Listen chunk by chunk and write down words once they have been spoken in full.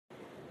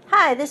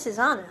Hi, this is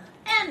Anna.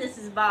 And this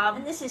is Bob.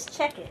 And this is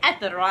Check It. At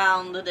the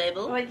round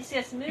table. Where we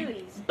discuss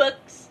movies,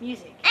 Books.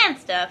 music, And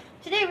stuff.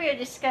 Today we are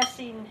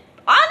discussing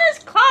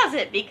Anna's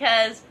closet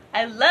because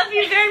I love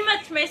you very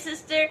much, my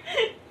sister,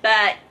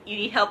 but you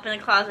need help in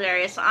the closet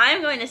area. So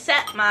I'm going to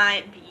set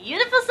my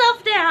beautiful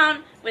self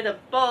down with a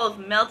bowl of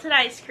melted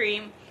ice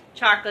cream,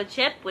 chocolate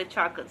chip with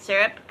chocolate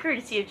syrup,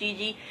 courtesy of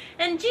Gigi.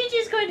 And Gigi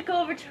is going to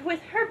go over with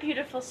her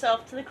beautiful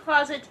self to the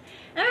closet,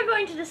 and we're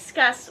going to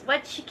discuss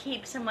what she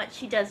keeps and what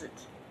she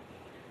doesn't.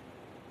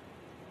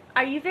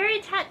 Are you very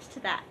attached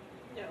to that?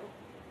 No.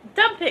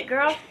 Dump it,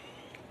 girl.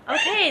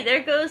 Okay,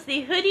 there goes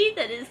the hoodie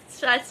that is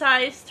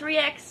size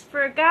 3X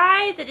for a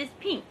guy that is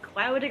pink.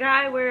 Why would a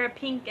guy wear a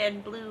pink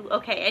and blue?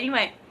 Okay,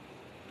 anyway.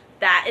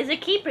 That is a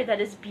keeper.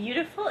 That is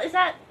beautiful. Is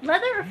that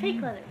leather or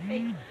fake leather?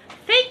 Fake.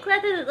 Fake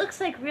leather that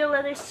looks like real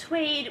leather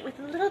suede with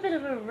a little bit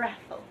of a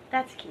ruffle.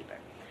 That's a keeper.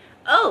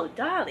 Oh,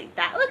 darling,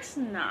 that looks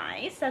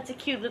nice. That's a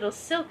cute little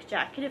silk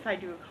jacket, if I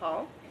do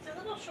recall. It's a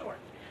little short.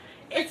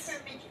 It's like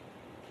for a midget.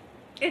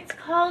 It's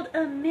called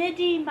a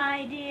midi,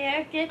 my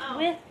dear. Get Oh.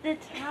 with the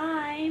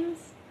times.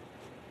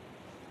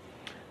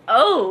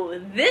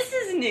 Oh, this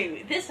is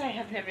new. This I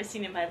have never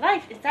seen in my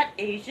life. Is that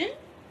Asian?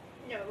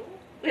 No.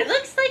 It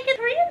looks like a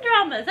Korean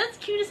drama. That's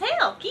cute as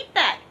hell. Keep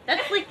that.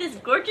 That's like this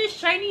gorgeous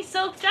shiny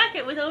silk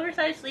jacket with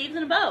oversized sleeves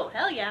and a bow.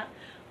 Hell yeah.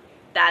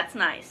 That's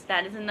nice.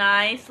 That is a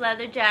nice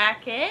leather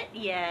jacket.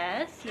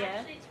 Yes, yes.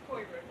 Actually, it's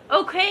corduroy.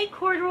 Okay,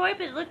 corduroy,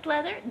 but it looked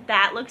leather.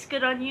 That looks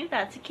good on you.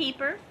 That's a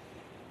keeper.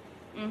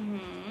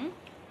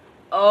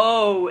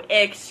 Oh,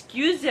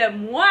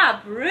 excusez-moi.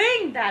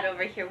 Bring that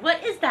over here.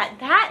 What is that?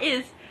 That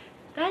is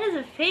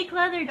a fake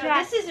leather No,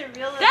 jacket. this is a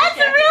real leather That's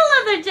jacket. a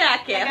real leather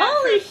jacket. I got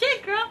Holy for-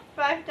 shit, girl.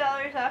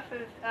 $5 off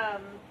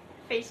of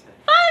Facebook.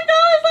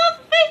 $5 off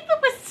of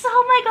Facebook with,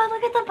 oh my god,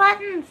 look at the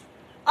buttons.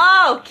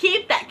 Oh,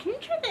 keep that. Can you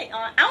turn that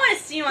on? I want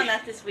to see you on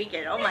that this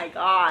weekend. Oh my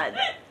god.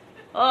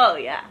 Oh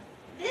yeah.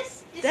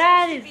 This is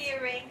That supposed is- to be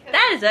a raincoat.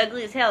 That is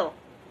ugly as hell.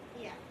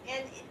 Yeah,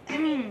 and I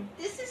mean,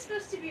 this is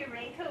supposed to be a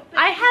raincoat, but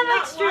I it's have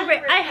not extra.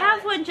 waterproof I have on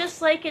it. one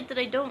just like it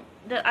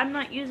that I'm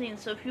not using.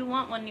 So if you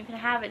want one, you can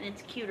have it, and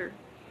it's cuter.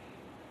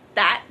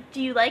 That.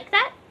 Do you like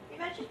that? It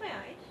matches my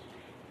eyes.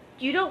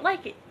 You don't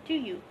like it, do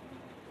you?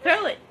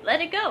 Throw it.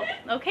 Let it go.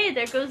 Okay,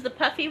 there goes the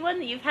puffy one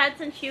that you've had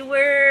since you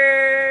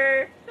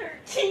were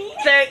 13.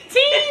 13.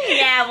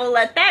 Yeah, we'll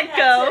let that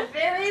go. That's a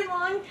very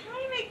long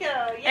time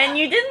ago. Yeah. And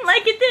you didn't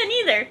like it then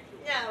either.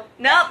 No.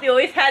 Nope, you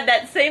always had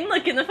that same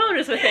look in the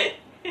photos with it.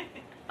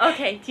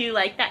 Okay, do you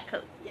like that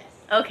coat? Yes.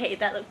 Okay,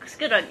 that looks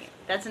good on you.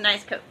 That's a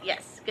nice coat.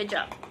 Yes, good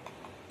job.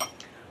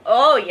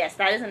 Oh, yes,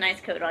 that is a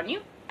nice coat on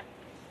you.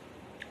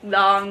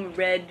 Long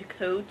red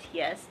coat.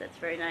 Yes, that's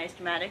very nice,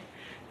 dramatic.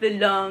 The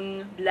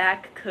long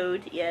black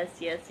coat. Yes,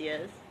 yes,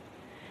 yes.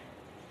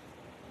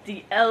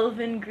 The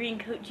elven green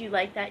coat. Do you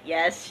like that?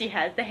 Yes, she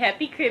has the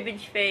happy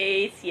cribbage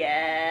face.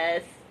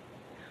 Yes.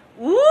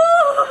 Ooh!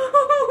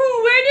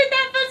 Where did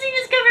that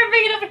fuzziness come from?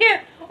 Bring it over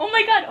here. Oh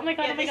my god, oh my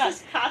god, Yeah, oh my this god.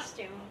 is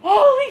costume.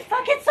 Holy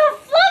fuck, it's so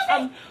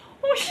fluffy!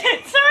 Oh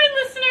shit, sorry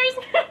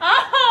listeners.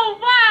 Oh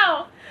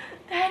wow!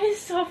 That is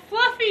so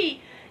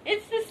fluffy.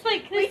 It's this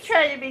like We this.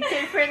 try to be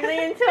kid friendly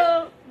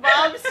until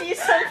Bob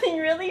sees something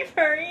really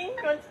furry and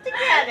wants to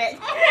get it.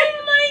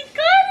 Oh my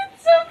god,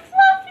 it's so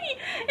fluffy!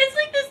 It's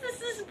like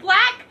this is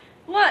black,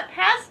 what,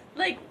 past,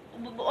 like,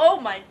 oh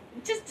my,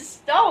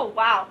 oh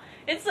wow.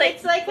 It's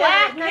like black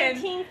black a and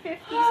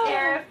 1950s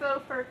era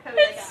faux fur coat.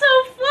 it's so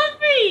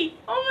fluffy!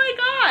 Oh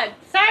my god!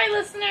 Sorry,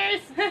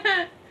 listeners.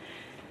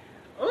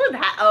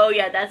 Oh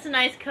yeah, that's a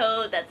nice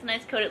coat. That's a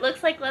nice coat. It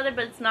looks like leather,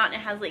 but it's not. And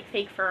it has like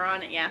fake fur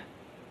on it. Yeah.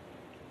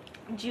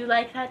 Do you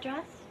like that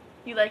dress?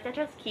 You like that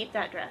dress? Keep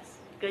that dress.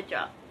 Good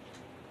job.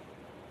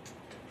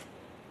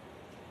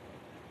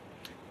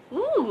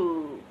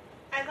 Ooh.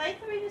 I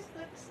like the way this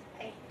looks.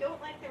 I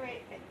don't like the way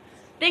it fits.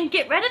 Then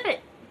get rid of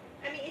it.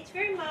 I mean, it's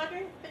very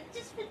modern, but it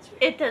just fits.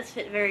 It does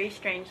fit very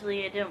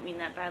strangely. I don't mean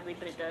that badly,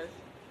 but it does.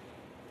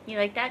 You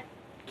like that?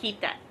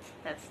 Keep that.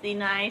 That's the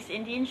nice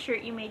Indian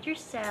shirt you made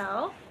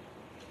yourself.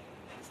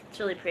 It's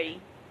really pretty.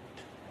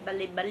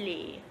 Bali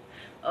bali.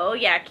 Oh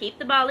yeah, keep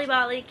the bali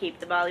bali, keep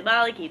the bali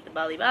bali, keep the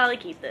bali bali,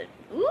 keep the...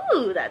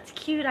 Ooh, that's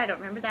cute. I don't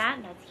remember that.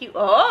 That's cute.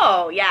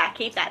 Oh, yeah,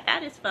 keep that.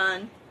 That is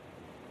fun.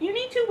 You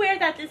need to wear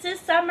that. This is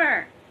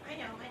summer. I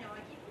know. I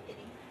keep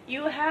forgetting.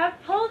 You have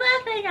pull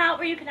that thing out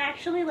where you can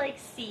actually like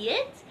see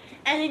it,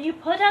 and then you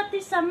put out the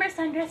summer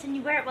sundress and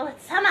you wear it while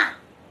it's summer.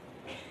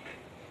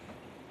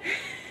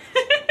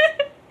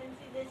 And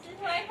see, this is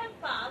why I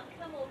have Bob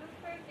come over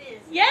for a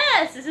visit.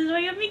 Yes, this is why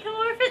you have me come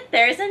over for.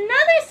 There's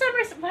another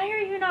summer. Why are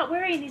you not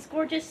wearing these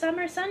gorgeous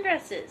summer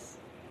sundresses?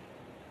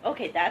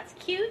 Okay, that's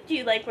cute. Do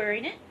you like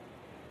wearing it?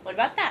 What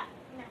about that?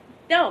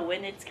 No. No,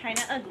 and it's kind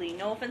of ugly.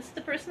 No offense to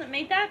the person that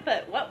made that,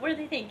 but what were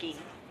they thinking?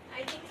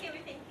 I think they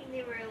were thinking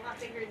they were a lot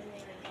bigger than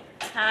they really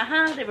were.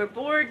 Haha, they were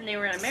bored and they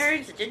were in a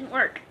marriage that didn't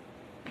work.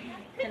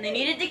 And they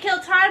needed to kill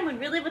time when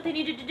really what they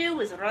needed to do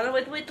was run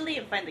away to Italy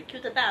and find the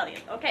cute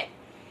Italian. Okay.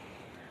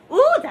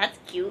 Ooh, that's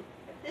cute.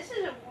 This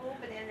is a wool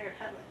banana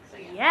republic, so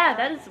Yeah,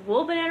 that is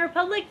Wool Banana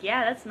Republic.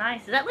 Yeah, that's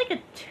nice. Is that like a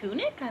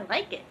tunic? I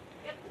like it.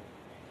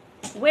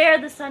 Yep. Where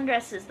are the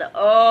sundresses though?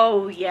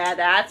 Oh, yeah,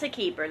 that's a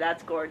keeper.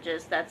 That's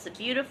gorgeous. That's a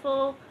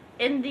beautiful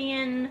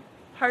Indian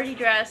party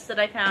dress that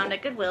I found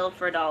at Goodwill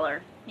for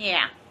 $1.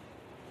 Yeah.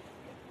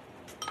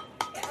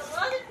 Yeah, a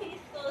lot of these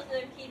clothes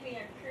that I'm keeping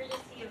are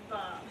courtesy of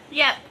Bob.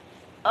 Yep.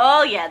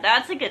 Oh, yeah,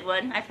 that's a good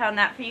one. I found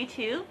that for you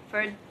too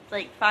for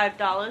like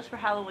 $5 for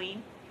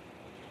Halloween.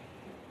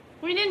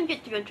 We didn't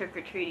get to go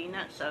trick-or-treating.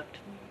 That sucked.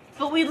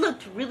 But we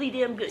looked really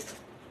damn good.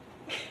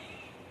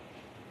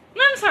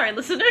 I'm sorry,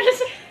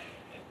 listeners.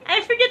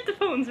 I forget the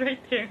phone's right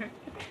there.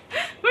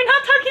 We're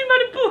not talking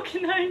about a book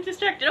and I'm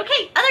distracted.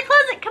 Okay, other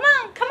closet. Come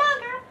on. Come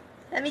on, girl.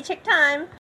 Let me check time.